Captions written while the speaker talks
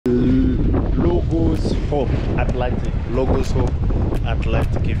Hope Atlantic. Logos Hope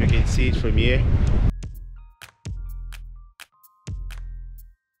Atlantic. If you can see it from here.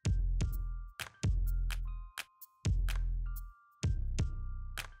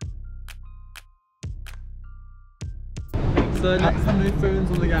 So next time any phones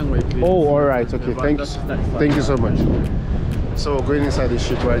on the gangway, please. Oh, all right. Okay. Right, Thank you so much. So we're going inside the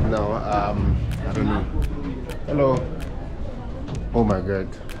ship right now. I don't know. Hello. Oh my God.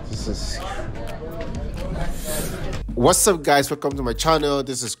 This is. What's up, guys? Welcome to my channel.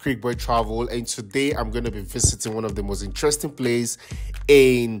 This is Creek Boy Travel, and today I'm going to be visiting one of the most interesting places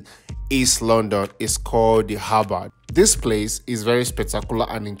in East London. It's called the Harbour. This place is very spectacular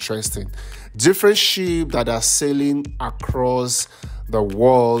and interesting. Different ships that are sailing across the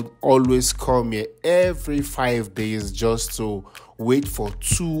world always come here every 5 days just to wait for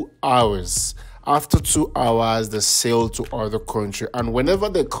 2 hours. After 2 hours, they sail to other country, and whenever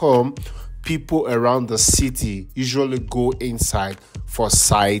they come, people around the city usually go inside for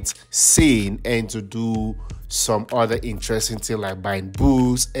sightseeing and to do some other interesting thing like buying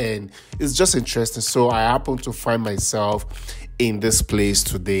books, and it's just interesting. So I happen to find myself in this place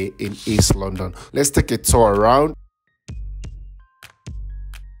today in East London. Let's take a tour around.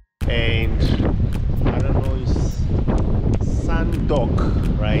 And I don't know, it's Sand Dock,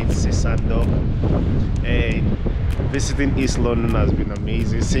 right? It's a Sand Dock. And visiting East London has been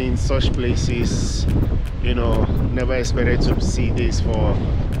amazing. Seeing such places, you know, never expected to see this for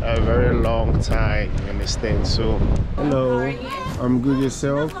a very long time, you understand? So hello, I'm good.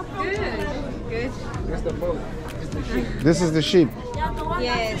 Yourself? Good. Where's the boat? This is the ship.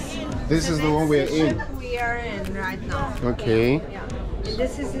 Yes. This is the one we're in. We are in right now. Okay. Yeah. And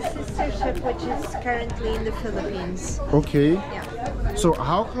this is the sister ship, which is currently in the Philippines. Okay. Yeah. So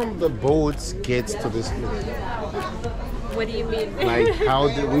how come the boats get to this place? What do you mean? Like how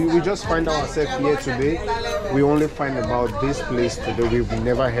did we just find ourselves here today? We only find about this place today. We've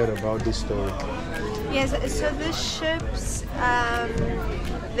never heard about this story. Yes. So the ships,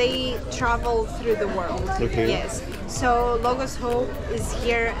 they travel through the world. Okay. Yes. So Logos Hope is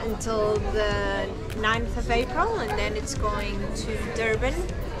here until the 9th of April, and then it's going to Durban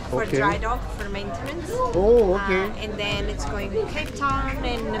for Okay. dry dock for maintenance. Oh, okay. And then it's going to Cape Town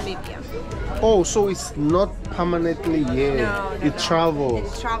and Namibia. Oh, so it's not permanently here. No, It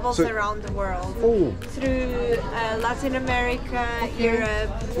travels. It travels So- around the world. Oh, Through Latin America, Europe.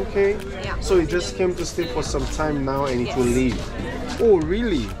 okay. Yeah. So it just came to stay for some time now and it will Yes. leave. Oh,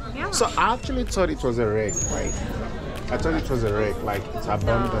 really? Yeah. So I actually thought it was a wreck, right? I thought it was a wreck, like it's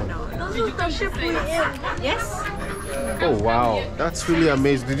abandoned. No. Yes. Oh wow, that's really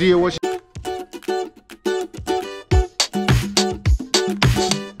amazing. Did you watch